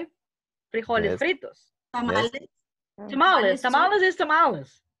well, right? Frijoles fritos. Tamales. Tamales. Tamales is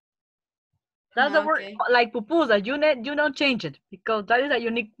tamales. That's the word, like pupusa. You don't change it because that is a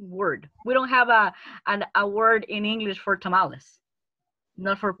unique word. We don't have a word in English for tamales,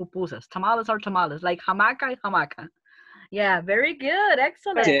 not for pupusas. Tamales are tamales, like hamaca is hamaca. Yeah, very good,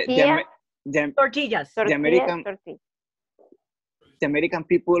 excellent. Tortillas. The American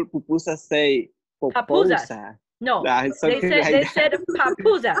people pupusas say pupusa. No, they said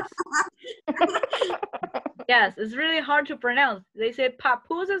papusas. Yes, it's really hard to pronounce. They say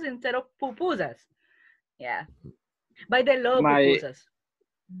papusas instead of pupusas. Yeah, but they love pupusas.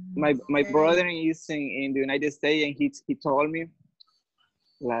 My brother is in the United States, and he told me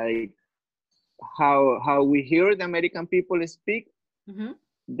like how we hear the American people speak.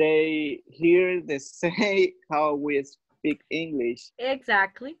 They hear the same how we speak English.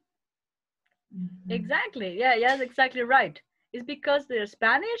 Exactly. Exactly. Yeah, that's exactly right. It's because their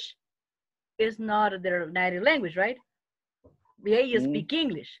Spanish is not their native language, right? They speak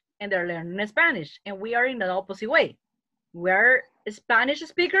English and they're learning Spanish, and we are in the opposite way. We're Spanish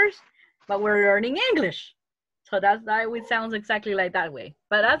speakers, but we're learning English. So that's why it sounds exactly like that way.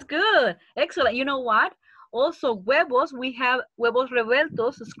 But that's good. Excellent. You know what? Also, huevos, we have huevos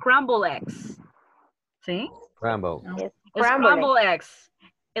revueltos, scrambled eggs. See? Scramble. Scrambled eggs.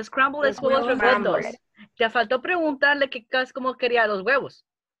 Scrambled eggs, huevos revueltos. Te faltó preguntarle cómo quería los huevos.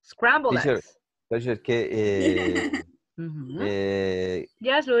 Scrambled eggs. Teacher,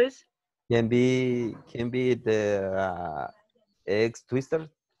 yes, Luis. Can be the eggs twister?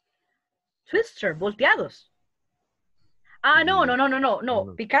 Twister, volteados.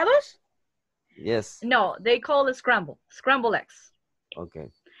 No. ¿Picados? Yes. No, they call it scramble eggs.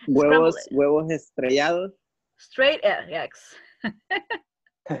 Okay. Huevos estrellados. Straight eggs.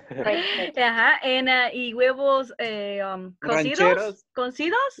 And y huevos cocidos.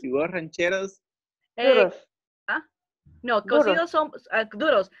 ¿Cocidos? Y huevos rancheros. Duros. No, cocidos son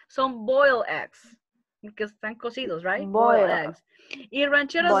duros. Son boiled eggs. Que están cocidos, right? Boiled eggs. Y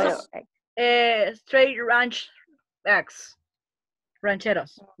rancheros son straight ranch eggs.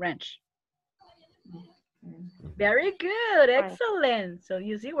 Rancheros. Ranch. Very good. Excellent. So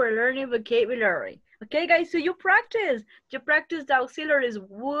you see, we're learning vocabulary. Okay, guys, so you practice. You practice the auxiliaries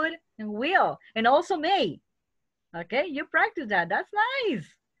would and will, and also may. Okay, you practice that. That's nice.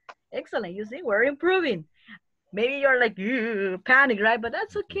 Excellent. You see, we're improving. Maybe you're like, panic, right? But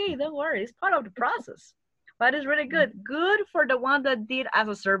that's okay. Don't worry. It's part of the process. But it's really good. Good for the ones that did as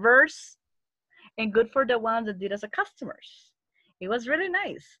a servers, and good for the ones that did as a customers. It was really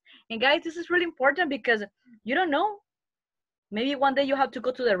nice. And guys, this is really important because you don't know. Maybe one day you have to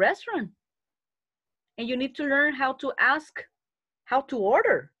go to the restaurant and you need to learn how to ask, how to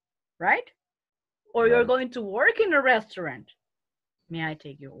order, right? Or you're going to work in a restaurant. May I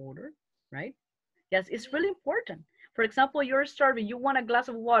take your order, right? Yes, it's really important. For example, you're starving, you want a glass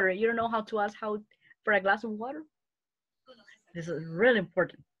of water, you don't know how to ask for a glass of water. This is really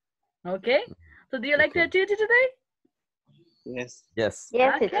important. Okay? So do you like the activity today? Yes. Yes.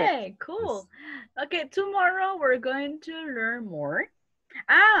 Yes, Okay, cool. Okay, tomorrow we're going to learn more.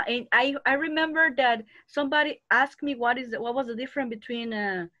 And I remember that somebody asked me what was the difference between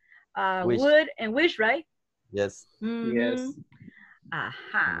would and wish, right? Yes. Yes.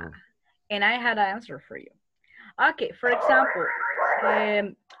 Aha. And I had an answer for you. Okay, for example,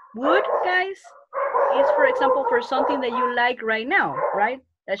 would, guys, is for example for something that you like right now, right?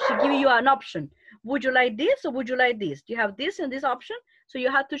 That should give you an option. Would you like this or would you like this? You have this and this option, so you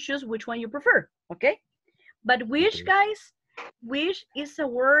have to choose which one you prefer, okay? But wish, guys, wish is a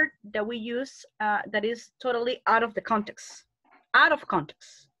word that we use that is totally out of the context, out of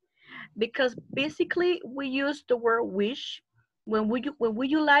context. Because basically we use the word wish when would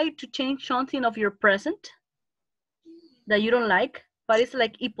you like to change something of your present that you don't like, but it's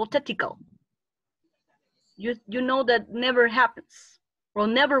like hypothetical. You know that never happens or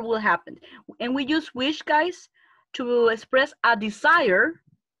never will happen. And we use wish, guys, to express a desire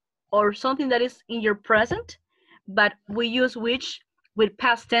or something that is in your present, but we use wish with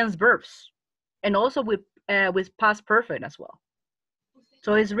past tense verbs and also with past perfect as well.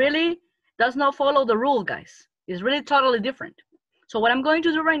 So it's really does not follow the rule, guys. It's really totally different. So what I'm going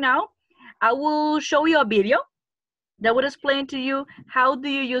to do right now, I will show you a video that would explain to you how do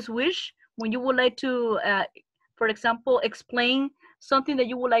you use wish when you would like to, for example, explain something that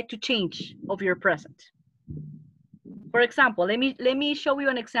you would like to change of your present. For example, let me show you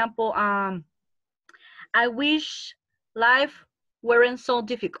an example. I wish life weren't so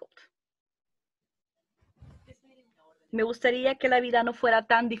difficult. Me gustaría que la vida no fuera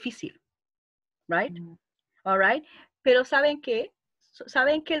tan difícil. Right? All right. Pero ¿saben qué?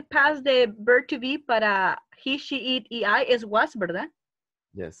 ¿Saben que el past de verb to be para he, she, it, I es was, ¿verdad?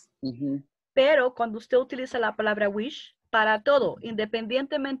 Yes. Pero cuando usted utiliza la palabra wish, para todo,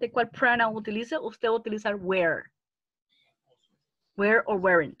 independientemente cuál pronoun utilice, usted va a utilizar were. Were or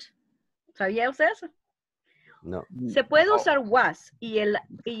weren't. ¿Sabía usted eso? No. Se puede usar was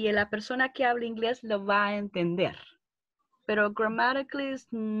y la persona que habla inglés lo va a entender. Pero grammatically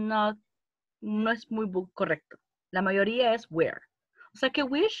no es muy correcto. La mayoría es were. O sea que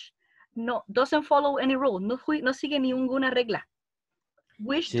wish no doesn't follow any rule, no sigue ninguna regla.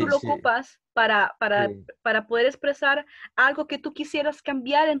 Wish tú lo ocupas para poder expresar algo que tú quisieras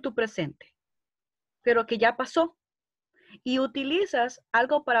cambiar en tu presente, pero que ya pasó. Y utilizas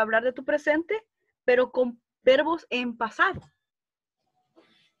algo para hablar de tu presente, pero con verbos en pasado.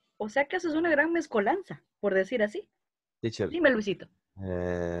 O sea que eso es una gran mezcolanza, por decir así. Teacher. Dime, Luisito.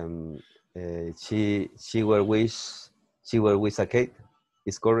 She will wish a cake.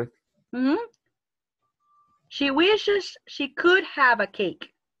 Is correct? She wishes she could have a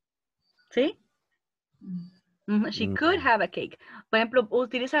cake. ¿Sí? She could have a cake. Por ejemplo,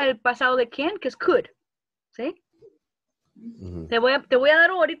 utiliza el pasado de can, que es could. ¿Sí? Te voy a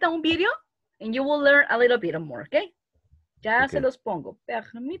dar ahorita un video and you will learn a little bit more, ¿ok? Ya se los pongo.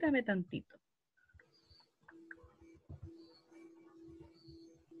 Permítame tantito.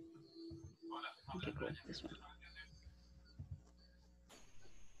 Okay, cool. This one.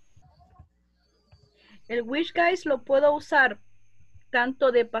 El wish, guys, lo puedo usar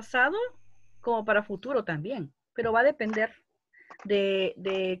tanto de pasado como para futuro también, pero va a depender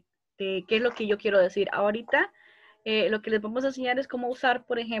de qué es lo que yo quiero decir. Ahorita lo que les vamos a enseñar es cómo usar,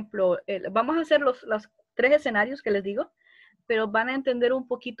 por ejemplo, vamos a hacer los 3 escenarios que les digo, pero van a entender un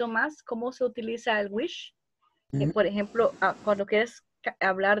poquito más cómo se utiliza el wish. Por ejemplo, cuando quieres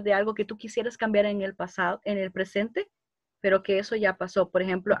hablar de algo que tú quisieras cambiar en el pasado, en el presente, pero que eso ya pasó. Por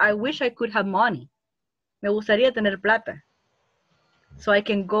ejemplo, I wish I could have money. Me gustaría tener plata. So I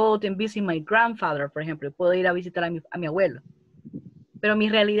can go and visit my grandfather, por ejemplo. Puedo ir a visitar a mi abuelo. Pero mi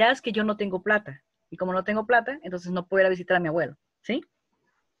realidad es que yo no tengo plata. Y como no tengo plata, entonces no puedo ir a visitar a mi abuelo. ¿Sí?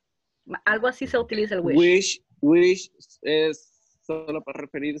 Algo así se utiliza el wish. Wish es solo para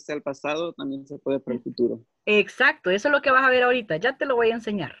referirse al pasado, también se puede para el futuro. Exacto, eso es lo que vas a ver ahorita. Ya te lo voy a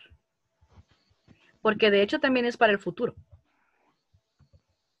enseñar. Porque de hecho también es para el futuro.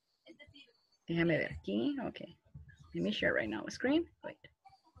 Déjame ver aquí. Okay. Let me share right now a screen. Wait.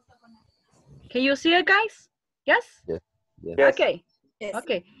 Can you see it, guys? Yes? Yes. Yes. Okay. Yes.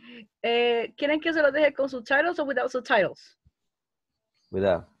 Okay. ¿Quieren que se lo deje con subtitles o without subtitles?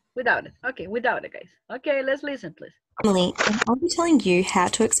 Without. Without it. Okay, without it, guys. Okay, let's listen, please. Emily, and I'll be telling you how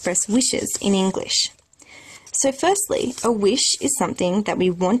to express wishes in English. So firstly, a wish is something that we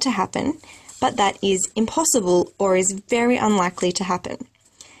want to happen, but that is impossible or is very unlikely to happen.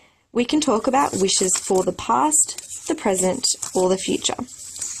 we can talk about wishes for the past, the present, or the future.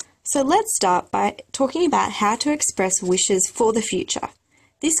 So let's start by talking about how to express wishes for the future.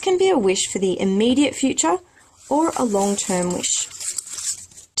 This can be a wish for the immediate future or a long-term wish.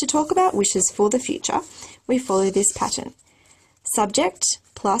 To talk about wishes for the future, we follow this pattern. Subject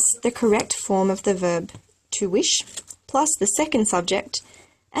plus the correct form of the verb to wish plus the second subject,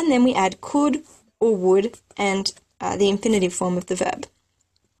 and then we add could or would and the infinitive form of the verb.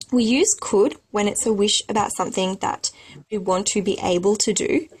 We use could when it's a wish about something that we want to be able to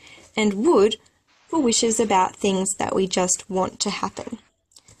do, and would for wishes about things that we just want to happen.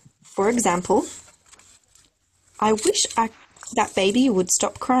 For example, I wish that baby would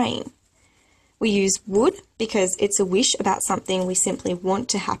stop crying. We use would because it's a wish about something we simply want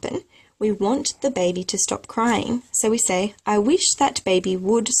to happen. We want the baby to stop crying, so we say, I wish that baby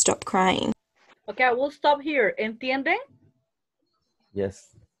would stop crying. Okay, I will stop here. ¿Entienden?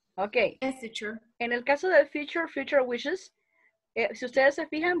 Yes. Okay. Yes, teacher. En el caso de future wishes, si ustedes se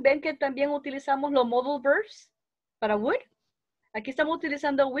fijan, ven que también utilizamos los modal verbs para would. Aquí estamos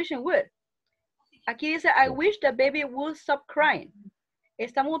utilizando wish and would. Aquí dice, I wish the baby would stop crying.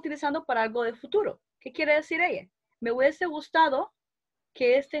 Estamos utilizando para algo de futuro. ¿Qué quiere decir ella? Me hubiese gustado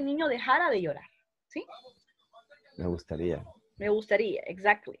que este niño dejara de llorar. ¿Sí? Me gustaría. Me gustaría,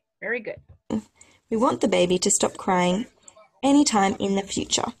 exactly. Very good. We want the baby to stop crying anytime in the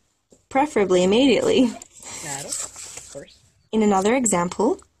future, preferably immediately. Claro, of course. In another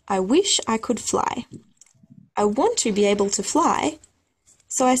example, I wish I could fly. I want to be able to fly,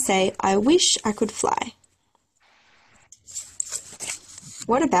 so I say, I wish I could fly.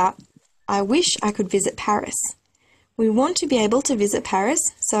 What about, I wish I could visit Paris? We want to be able to visit Paris,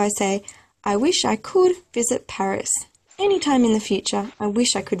 so I say, I wish I could visit Paris. Anytime in the future, I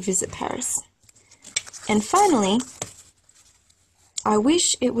wish I could visit Paris. And finally, I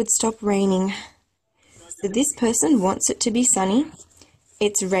wish it would stop raining. So this person wants it to be sunny.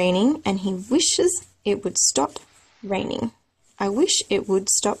 It's raining and he wishes it would stop raining. I wish it would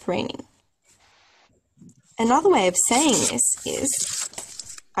stop raining. Another way of saying this is,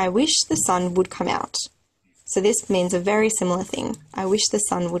 I wish the sun would come out. So this means a very similar thing. I wish the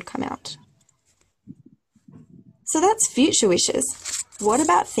sun would come out. So that's future wishes. What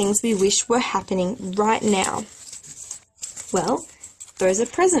about things we wish were happening right now? Well, those are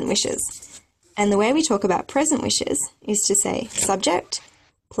present wishes. And the way we talk about present wishes is to say subject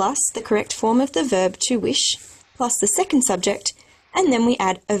plus the correct form of the verb to wish plus the second subject, and then we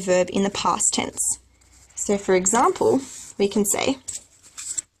add a verb in the past tense. So for example, we can say,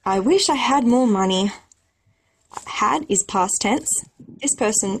 I wish I had more money. Had is past tense. This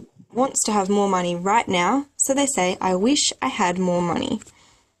person wants to have more money right now, so they say, I wish I had more money.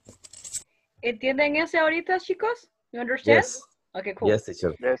 ¿Entienden ese ahorita, chicos? You understand? Yes. Okay, cool. Yes,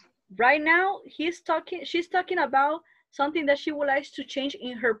 teacher. Yes. Right now, she's talking about something that she would like to change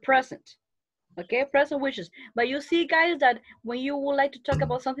in her present. Okay, present wishes. But you see, guys, that when you would like to talk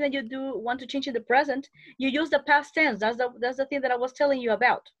about something that you do want to change in the present, you use the past tense. That's the thing that I was telling you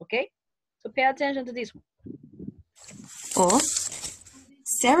about. Okay, so pay attention to this one. Or,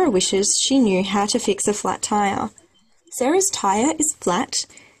 Sarah wishes she knew how to fix a flat tire. Sarah's tire is flat.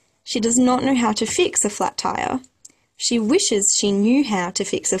 She does not know how to fix a flat tire. She wishes she knew how to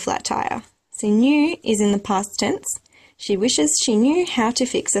fix a flat tire. So knew is in the past tense. She wishes she knew how to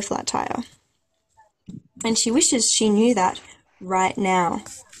fix a flat tire. And she wishes she knew that right now.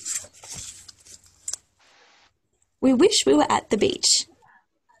 We wish we were at the beach.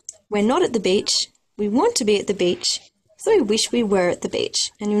 We're not at the beach. We want to be at the beach. So we wish we were at the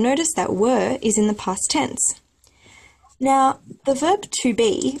beach. And you'll notice that were is in the past tense. Now, the verb to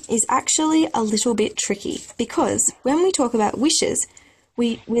be is actually a little bit tricky because when we talk about wishes,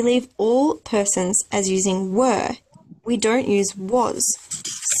 we leave all persons as using were. We don't use was.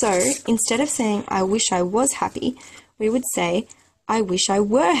 So instead of saying, I wish I was happy, we would say, I wish I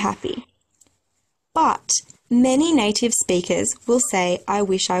were happy. But many native speakers will say, I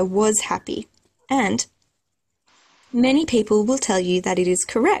wish I was happy. And many people will tell you that it is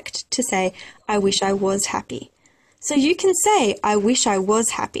correct to say, I wish I was happy. So you can say, I wish I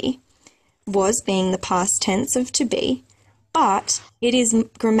was happy, was being the past tense of to be, but it is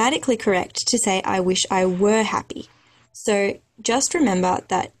grammatically correct to say, I wish I were happy. So just remember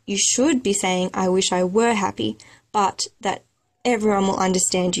that you should be saying, I wish I were happy, but that everyone will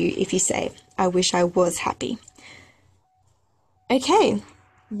understand you if you say, I wish I was happy. Okay,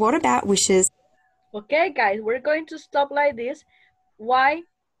 what about wishes? Okay, guys, we're going to stop like this. Why?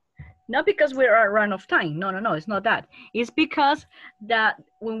 Not because we're at run of time. No, it's not that. It's because that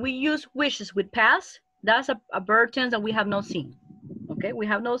when we use wishes with past, that's a verb tense that we have not seen. Okay, we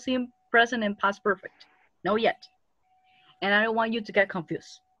have not seen present and past perfect. No yet. And I don't want you to get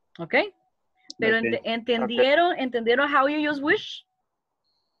confused. Okay? Pero Okay. ¿entendieron how you use wish?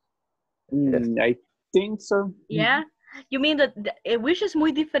 I think so. Yeah. You mean that a wish es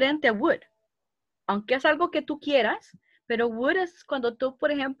muy diferente a would. Aunque es algo que tú quieras, pero would es cuando tú,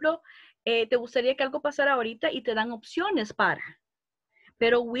 por ejemplo, te gustaría que algo pasara ahorita y te dan opciones para.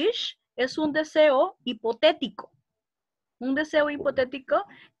 Pero wish es un deseo hipotético. Un deseo hipotético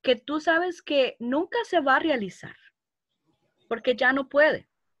que tú sabes que nunca se va a realizar. Porque ya no puede.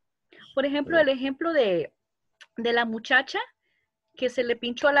 Por ejemplo, el ejemplo de la muchacha que se le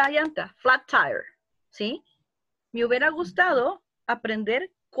pinchó la llanta, flat tire, ¿sí? Me hubiera gustado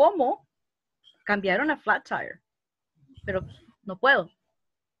aprender cómo cambiar una flat tire, pero no puedo,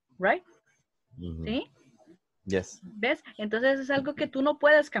 right? ¿Sí? Yes. ¿Ves? Entonces es algo que tú no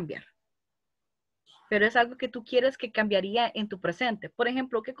puedes cambiar, pero es algo que tú quieres que cambiaría en tu presente. Por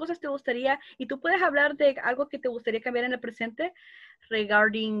ejemplo, ¿qué cosas te gustaría? Y tú puedes hablar de algo que te gustaría cambiar en el presente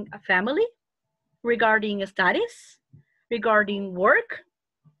regarding a family, regarding studies, regarding work,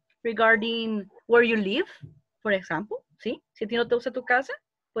 regarding where you live, for example, ¿sí? Si a ti no te gusta tu casa,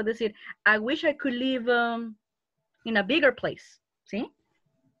 puedes decir, I wish I could live in a bigger place, ¿sí?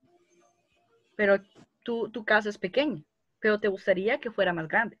 Pero tu casa es pequeña, pero te gustaría que fuera más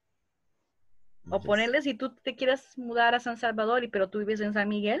grande. O ponerle, si tú te quieres mudar a San Salvador, pero tú vives en San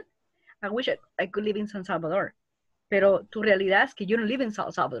Miguel, I wish I could live in San Salvador. Pero tu realidad es que you don't live in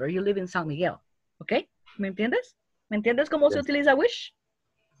San Salvador, you live in San Miguel, ¿ok? ¿Me entiendes? ¿Me entiendes cómo se utiliza wish?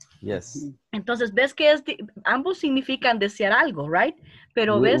 Yes. Entonces, ves que ambos significan desear algo, right?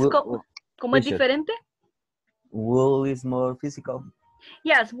 Pero ves cómo es diferente? Will is more physical.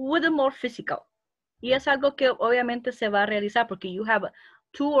 Yes, would is more physical. Y es algo que obviamente se va a realizar porque you have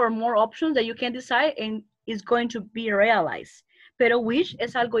 2 or more options that you can decide and it's going to be realized. Pero wish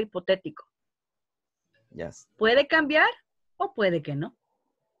es algo hipotético. Yes. Puede cambiar o puede que no.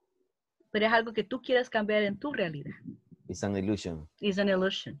 Pero es algo que tú quieres cambiar en tu realidad. It's an illusion. It's an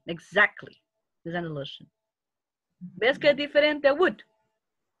illusion. Exactly. It's an illusion. ¿Ves que es diferente a would?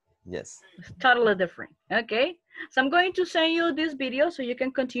 Yes. It's totally different. Okay. So I'm going to send you this video so you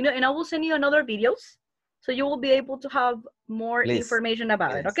can continue and I will send you another videos so you will be able to have more information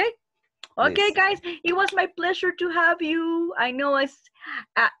about it. Okay. Okay, guys, it was my pleasure to have you. I know I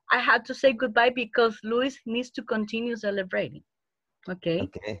had to say goodbye because Luis needs to continue celebrating. Okay.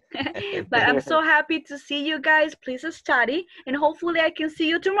 But I'm so happy to see you guys. Please study and hopefully I can see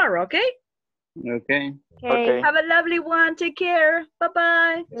you tomorrow. Okay. Okay. Have a lovely one. Take care.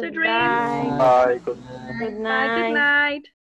 Bye-bye. Sweet dreams. Bye. Good Bye. Good night.